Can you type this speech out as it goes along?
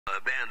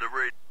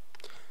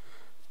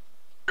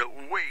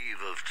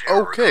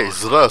Okay,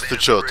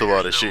 здравствуйте,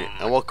 товарищи,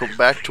 and welcome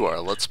back to our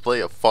Let's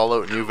Play of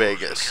Fallout New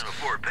Vegas.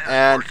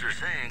 And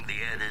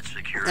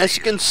as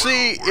you can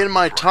see, in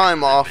my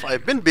time off,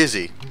 I've been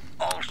busy.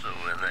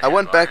 I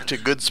went back to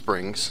Good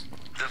Springs,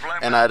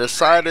 and I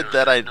decided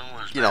that I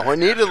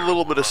needed a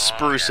little bit of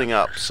sprucing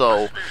up,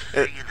 so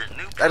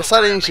I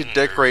decided I need to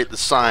decorate the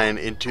sign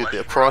into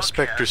the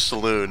Prospector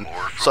Saloon.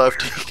 So I've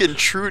taken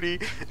Trudy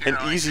and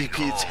Easy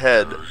Pete's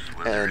head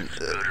and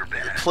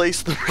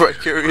placed them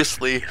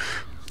vicariously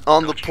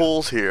on the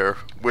poles here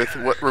with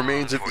what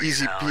remains of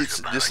Easy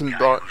Pete's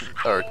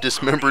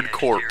dismembered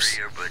corpse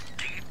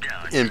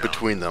in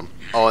between them.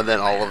 Oh, and then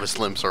all of his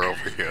limbs are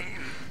over here.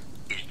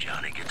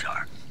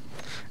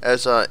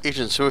 As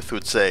Agent Swift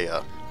would say,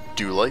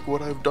 do you like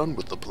what I've done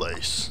with the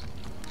place?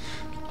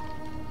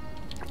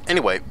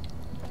 Anyway,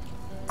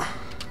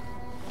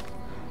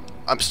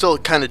 I'm still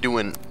kind of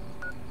doing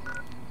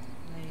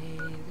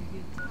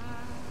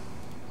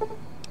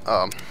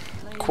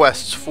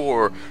quests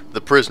for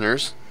the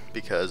prisoners,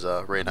 because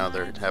right now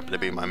they happen to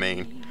be my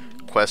main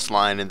quest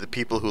line and the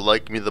people who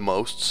like me the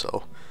most,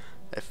 so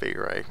I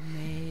figure I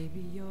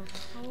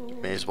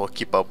may as well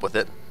keep up with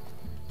it.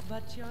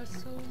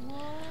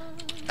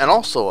 And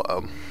also,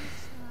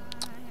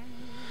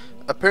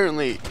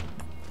 apparently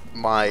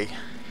my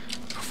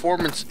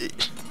performance...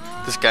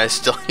 This guy's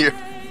still here.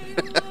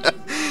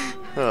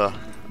 I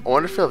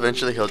wonder if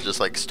eventually he'll just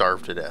like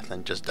starve to death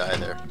and just die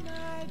there.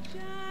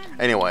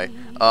 Anyway,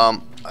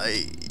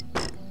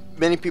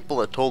 many people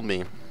have told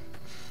me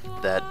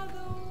that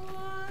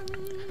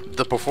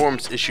the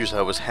performance issues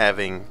I was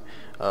having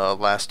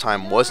last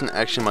time wasn't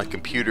actually my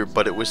computer,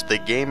 but it was the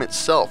game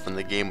itself, and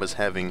the game was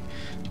having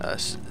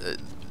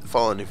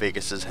Fallout New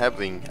Vegas has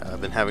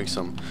been having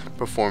some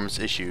performance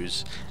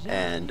issues,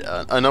 and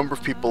a number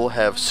of people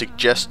have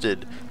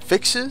suggested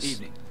fixes.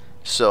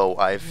 So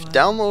I've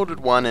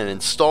downloaded one and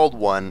installed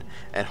one,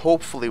 and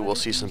hopefully we'll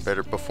see some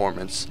better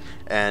performance.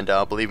 And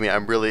believe me,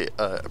 I'm really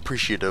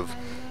appreciative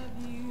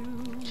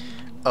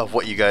of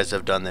what you guys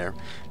have done there,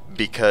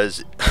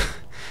 because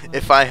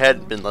if I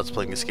hadn't been Let's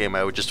Playing this game,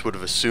 I would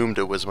have assumed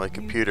it was my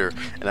computer,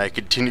 and I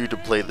continue to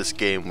play this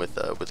game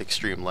with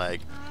extreme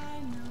lag.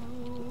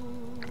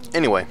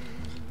 Anyway,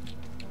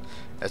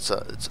 it's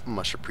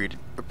much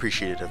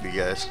appreciated of you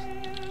guys.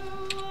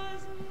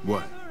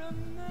 What?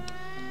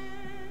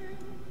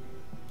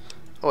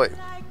 Oh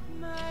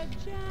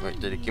wait,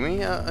 did he give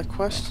me a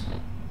quest?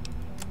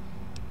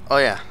 Oh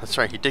yeah, that's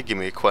right, he did give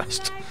me a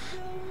quest.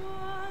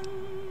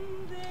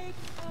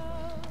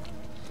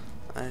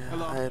 I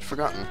had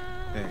forgotten.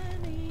 Hey.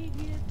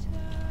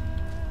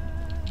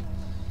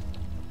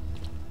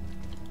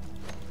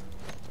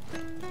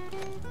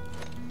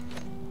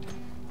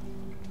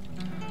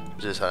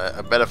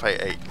 I bet if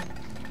I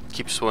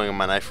keep swinging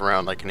my knife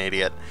around like an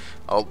idiot,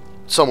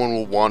 someone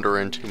will wander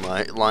into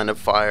my line of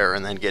fire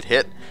and then get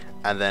hit,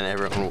 and then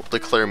everyone will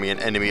declare me an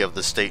enemy of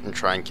the state and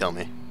try and kill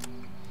me.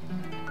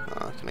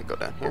 Can I go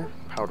down here?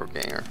 Powder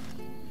Ganger.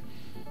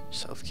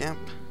 South Camp.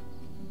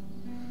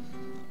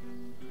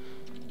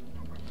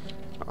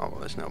 Oh, well,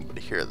 there's nobody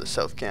here at the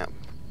South Camp.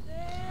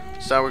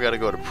 So now we gotta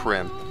go to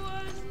Prim.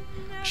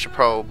 I should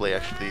probably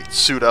actually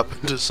suit up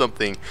into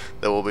something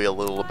that will be a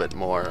little bit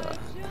more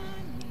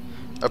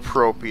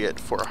appropriate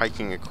for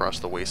hiking across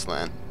the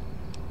wasteland.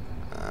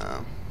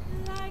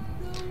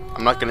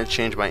 I'm not gonna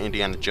change my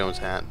Indiana Jones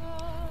hat.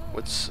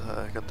 What's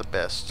got the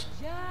best?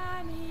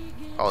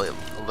 Probably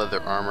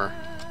leather armor.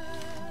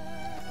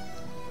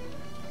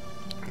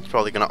 He's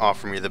probably gonna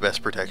offer me the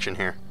best protection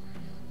here.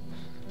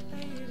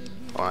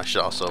 Oh, I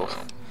should also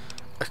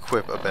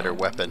equip a better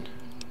weapon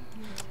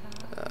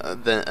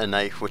than a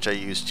knife, which I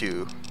use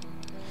to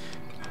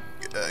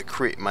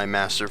create my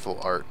masterful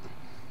art.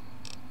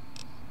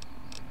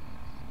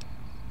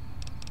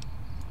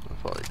 I'll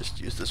probably just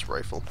use this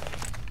rifle.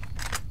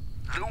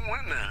 The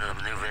women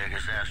of New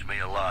Vegas ask me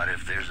a lot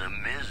if there's a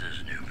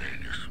Mrs. New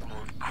Vegas.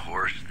 Well, of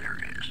course there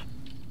is.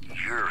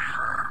 You're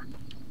her.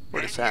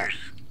 What is that?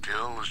 You're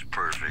still as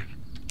perfect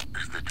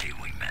as the day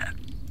we met.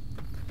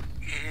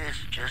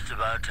 It's just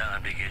about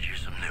time to get you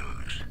some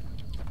news.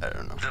 I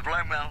don't know. The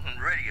Black Mountain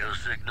radio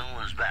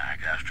signal is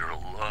back after a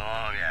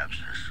long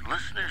absence.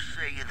 Listeners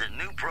say the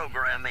new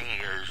programming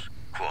is,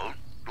 quote,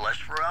 less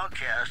for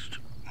outcasts,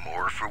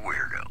 more for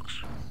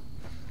weirdos.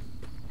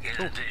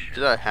 In addition,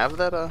 did I have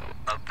that? A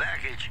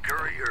package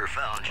courier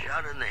found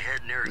shot in the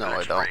head near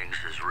Good Springs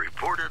has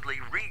reportedly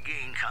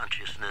regained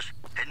consciousness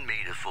and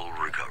made a full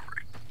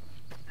recovery.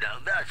 Now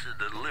that's a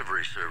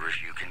delivery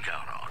service you can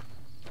count on.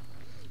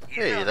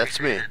 Hey, that's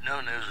me.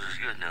 No news is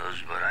good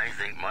news, but I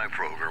think my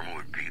program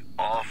would be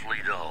awfully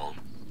dull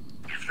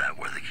if that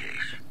were the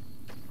case.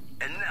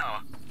 And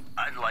now,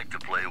 I'd like to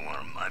play one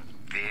of my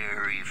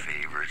very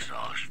favorite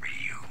songs for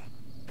you.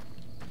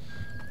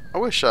 I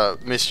wish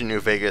Mr.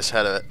 New Vegas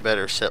had a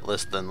better set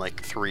list than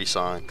like 3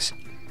 songs.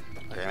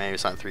 Okay, maybe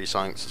it's not 3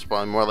 songs, it's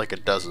probably more like a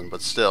dozen,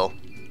 but still.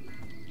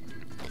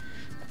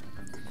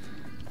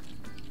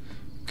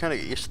 Kinda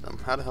get used to them.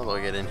 How the hell do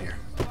I get in here?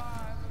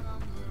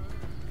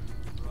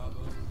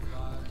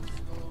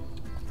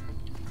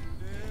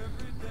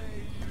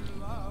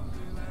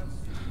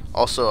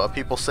 Also,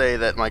 people say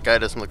that my guy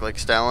doesn't look like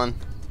Stalin.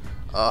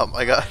 I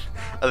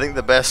think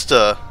the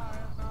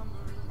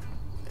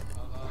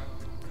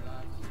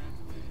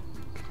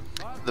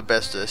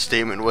best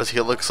statement was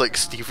he looks like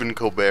Stephen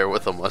Colbert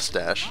with a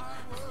mustache,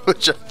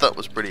 which I thought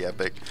was pretty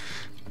epic.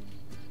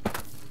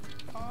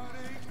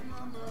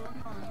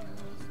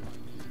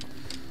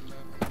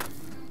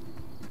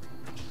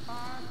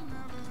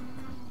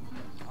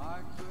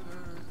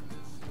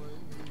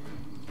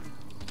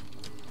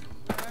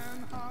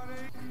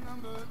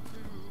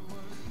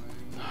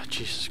 Oh,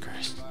 Jesus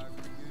Christ.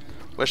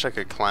 Wish I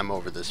could climb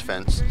over this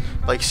fence.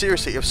 Like,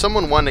 seriously, if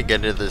someone wanted to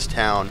get into this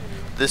town,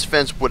 this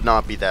fence would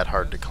not be that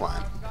hard to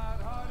climb.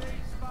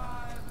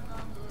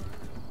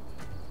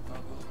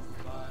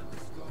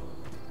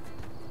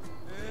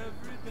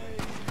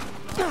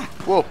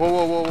 Whoa, whoa,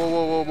 whoa, whoa,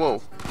 whoa, whoa,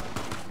 whoa.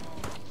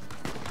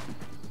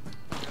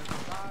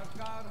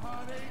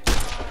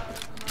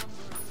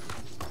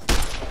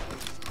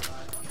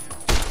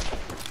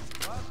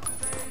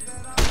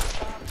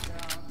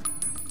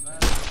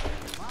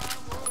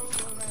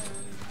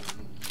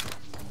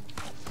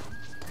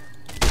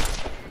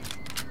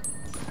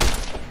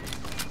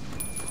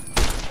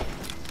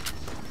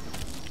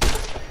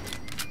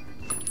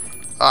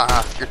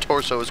 Ah, your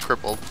torso is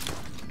crippled.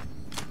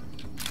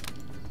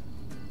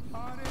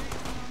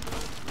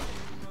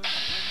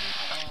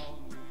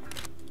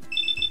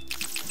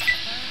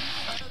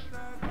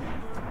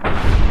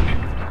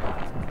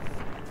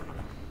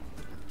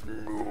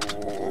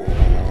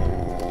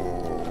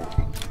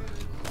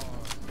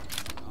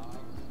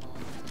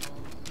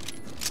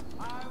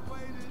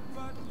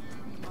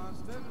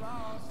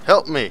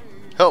 Help me!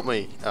 Help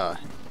me!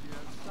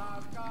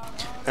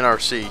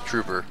 NRC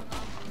trooper.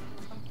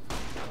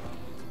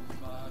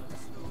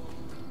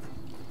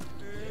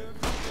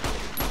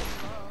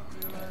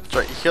 That's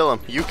right, you kill him.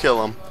 You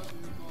kill him.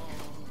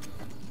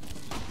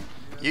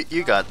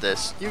 You got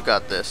this. You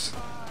got this.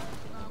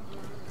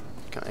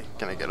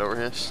 Can I get over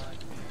this?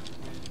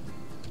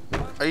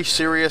 Are you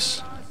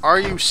serious? Are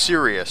you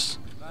serious?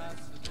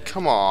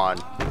 Come on.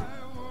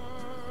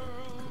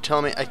 You're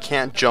telling me I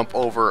can't jump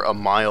over a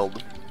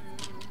mild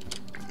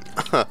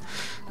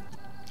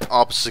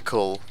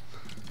obstacle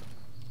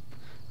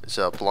is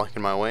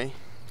blocking my way?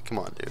 Come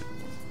on, dude.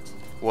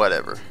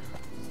 Whatever.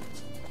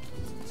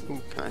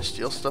 Ooh, can I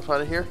steal stuff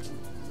out of here?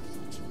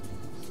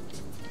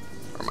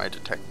 Or am I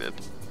detected?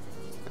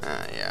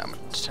 Yeah, I'm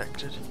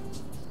detected.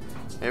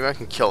 Maybe I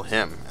can kill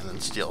him and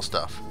then steal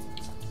stuff.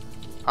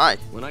 Hi.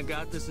 When I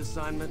got this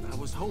assignment, I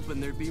was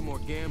hoping there'd be more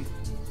gambling.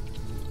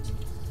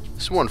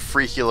 This one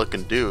freaky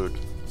looking dude.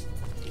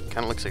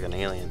 Kinda looks like an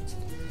alien.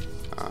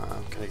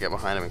 Can I get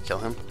behind him and kill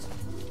him?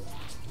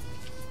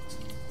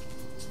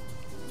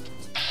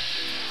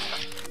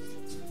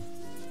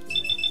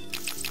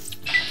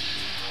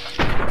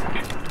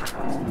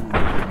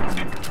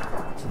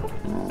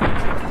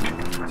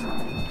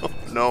 Oh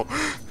no.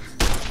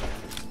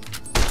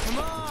 Come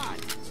on!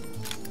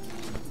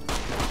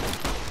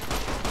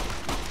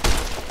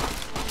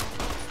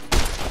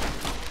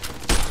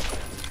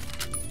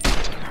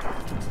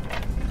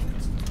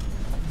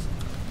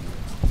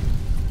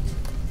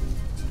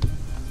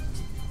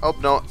 Oh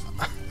no.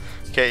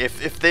 Okay,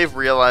 if they've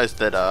realized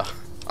that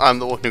I'm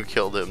the one who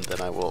killed him, then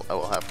I will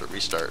have to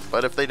restart.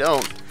 But if they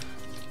don't,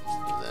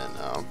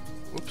 then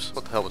oops,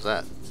 what the hell was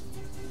that?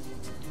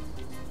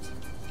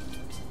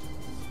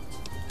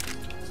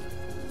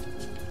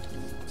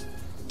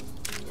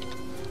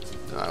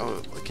 I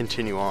will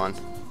continue on.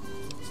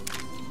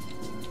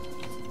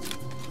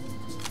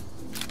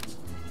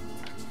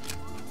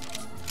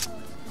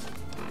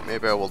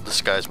 Maybe I will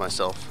disguise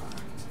myself.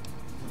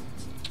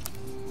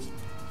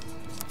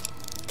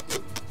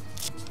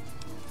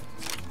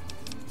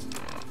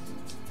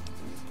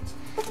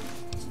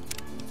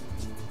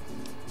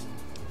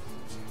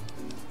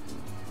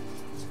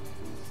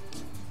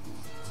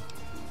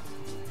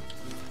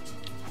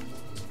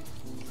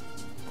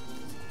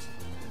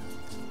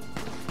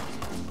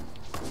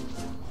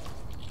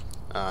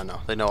 No,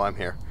 they know I'm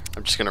here.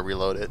 I'm just gonna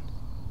reload it.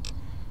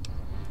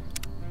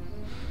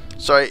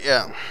 So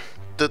yeah,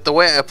 the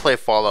way I play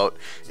Fallout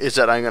is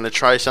that I'm gonna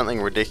try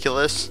something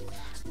ridiculous,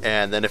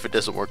 and then if it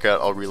doesn't work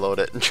out, I'll reload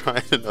it and try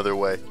it another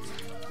way.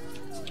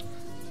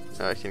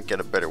 I can get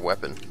a better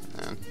weapon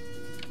and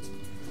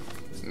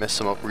mess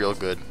them up real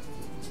good.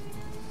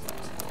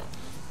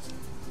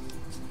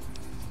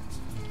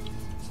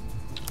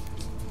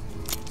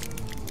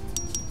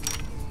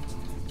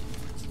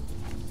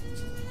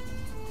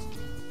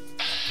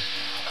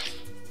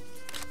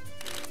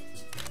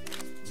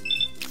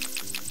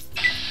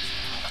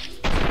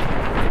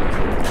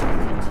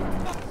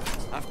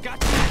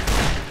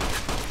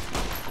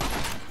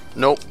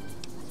 Nope.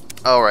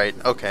 Alright,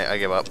 okay, I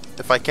give up.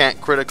 If I can't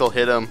critical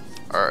hit him,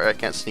 or I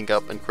can't sneak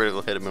up and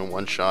critical hit him in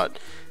one shot,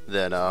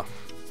 then I'll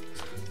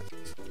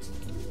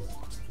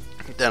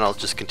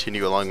just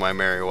continue along my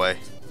merry way.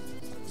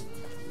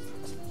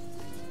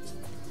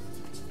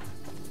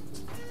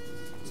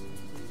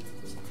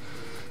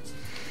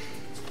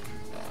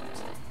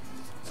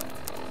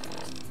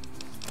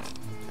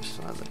 I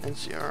still have the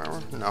NCR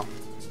armor? No.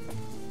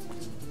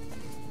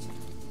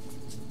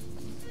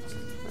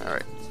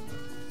 Alright.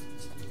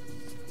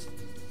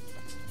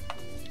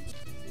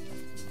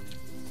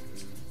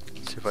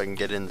 See if I can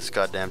get in this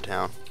goddamn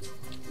town.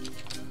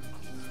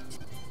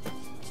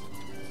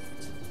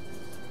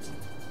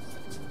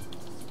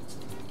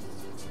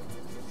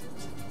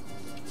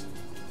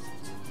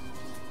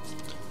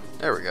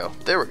 There we go.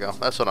 There we go.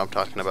 That's what I'm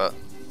talking about.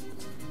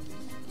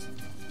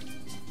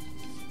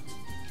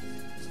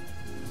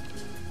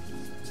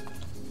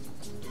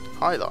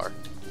 Hi there.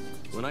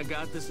 When I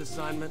got this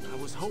assignment, I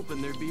was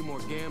hoping there'd be more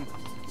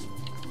gambling.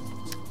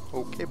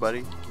 Okay,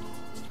 buddy.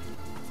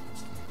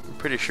 I'm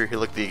pretty sure he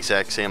looked the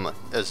exact same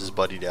as his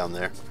buddy down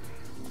there.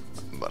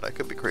 But I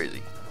could be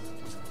crazy.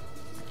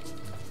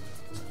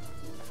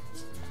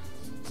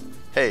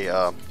 Hey,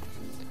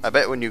 I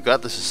bet when you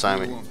got this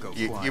assignment,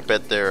 you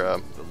bet there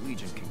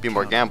be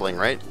more gambling,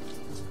 right?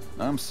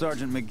 I'm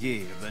Sergeant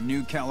McGee of the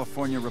New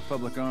California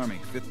Republic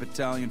Army, 5th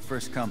Battalion,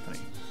 1st Company.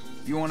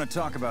 If you want to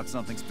talk about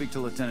something, speak to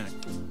Lieutenant.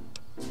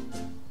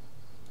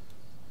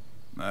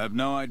 I have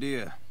no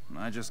idea.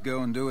 I just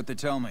go and do what they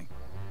tell me.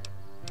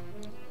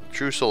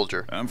 True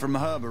soldier. I'm from the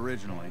hub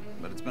originally,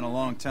 but it's been a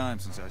long time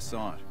since I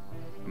saw it.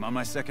 I'm on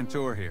my 2nd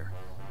tour here.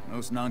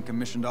 Most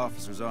non-commissioned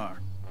officers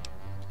are.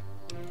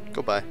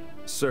 Goodbye.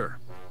 Sir.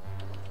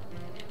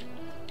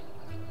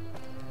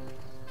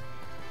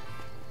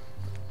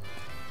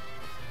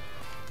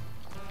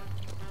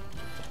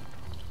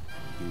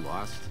 You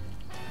lost?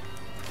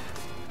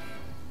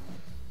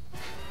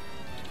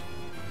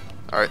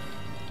 Alright,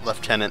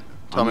 Lieutenant,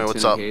 tell me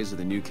what's up. I'm Lieutenant Hayes of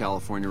the New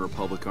California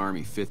Republic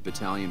Army, 5th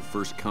Battalion,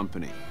 1st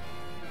Company.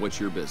 What's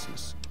your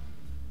business?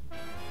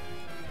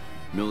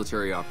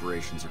 Military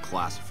operations are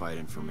classified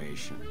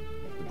information.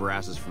 The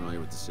brass is familiar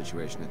with the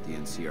situation at the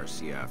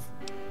NCRCF.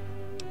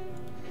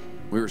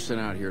 We were sent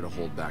out here to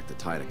hold back the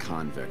tide of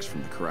convicts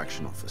from the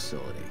correctional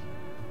facility.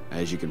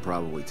 As you can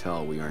probably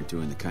tell, we aren't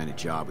doing the kind of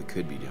job we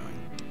could be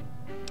doing.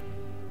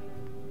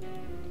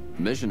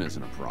 The mission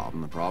isn't a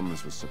problem. The problem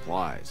is with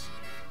supplies.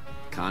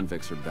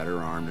 Convicts are better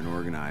armed and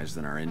organized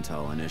than our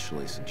intel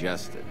initially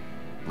suggested.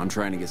 I'm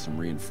trying to get some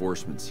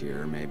reinforcements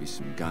here, maybe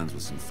some guns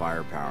with some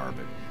firepower,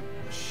 but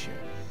shit.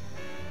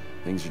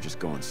 Things are just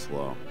going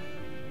slow.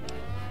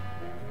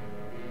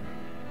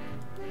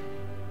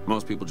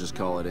 Most people just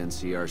call it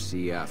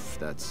NCRCF.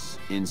 That's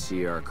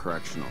NCR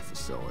Correctional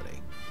Facility.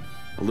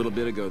 A little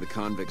bit ago, the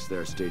convicts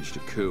there staged a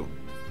coup.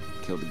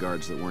 Killed the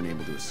guards that weren't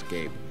able to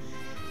escape.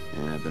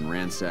 And I've been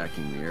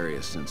ransacking the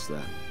area since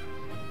then.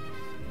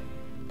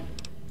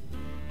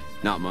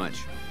 Not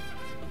much.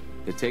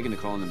 They've taken to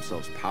calling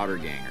themselves powder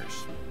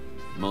gangers.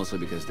 Mostly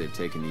because they've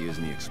taken to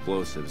using the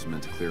explosives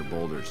meant to clear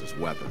boulders as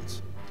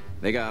weapons.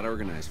 They got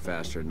organized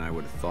faster than I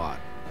would have thought.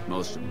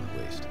 Most of them,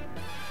 at least.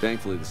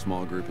 Thankfully, the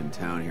small group in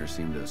town here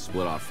seem to have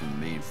split off from the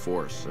main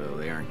force, so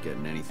they aren't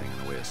getting anything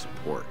in the way of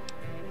support.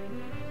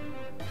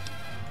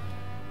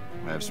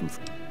 I have some...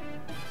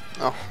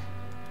 Oh.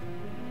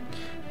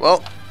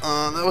 Well,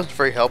 that wasn't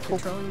very helpful.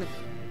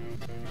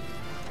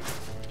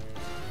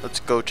 Let's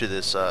go to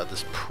this,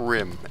 this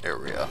prim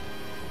area.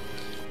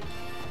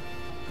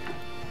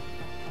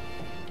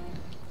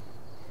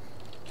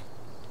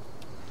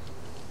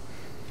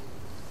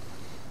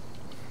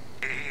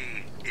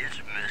 Hey, it's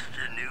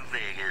Mr. New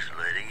Vegas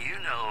letting you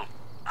know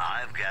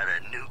I've got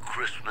a new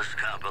Christmas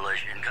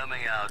compilation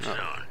coming out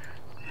soon.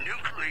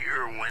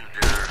 Nuclear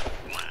Winter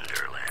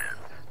Wonderland.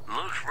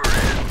 Look for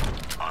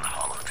it on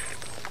holotape.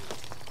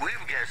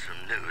 We've got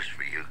some news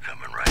for you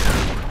coming right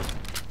up.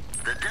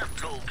 The death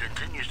toll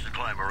continues to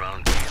climb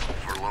around Camp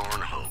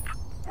Forlorn Hope,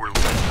 where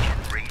Legion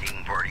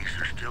raiding parties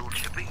are still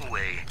chipping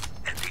away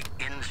at the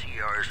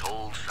NCR's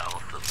hold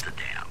south of the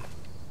dam.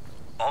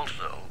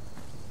 Also,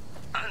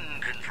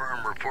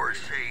 unconfirmed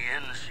reports say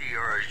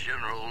NCR's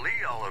General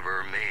Lee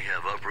Oliver may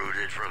have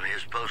uprooted from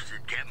his post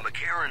at Camp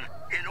McCarran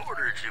in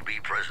order to be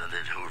present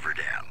at Hoover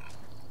Dam.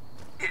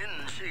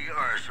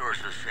 NCR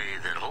sources say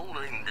that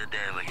holding the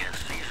dam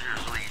against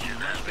Caesar's Legion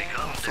has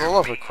become For the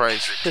love of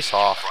Christ, piss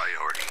off.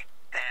 priority,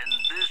 and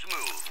this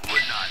move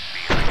would not be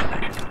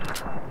unexpected.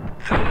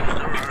 Those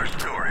are our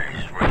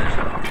stories for this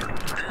hour.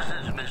 This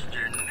is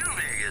Mr. New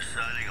Vegas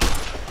signing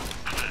off.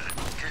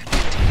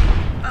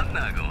 I'm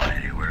not going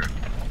anywhere.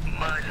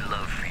 My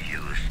love for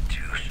you is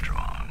too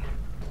strong.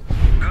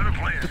 Gonna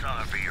play a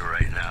song for you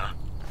right now,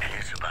 and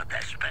it's about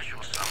that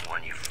special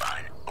someone you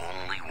find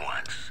only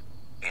once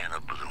in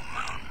a blue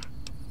moon.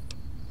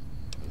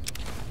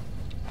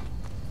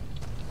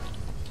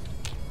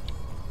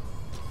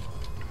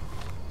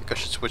 I think I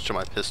should switch to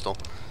my pistol.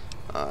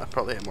 I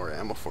probably have more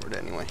ammo for it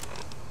anyway.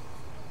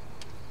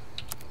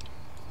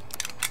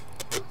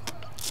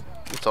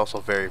 It's also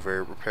very,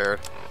 very repaired.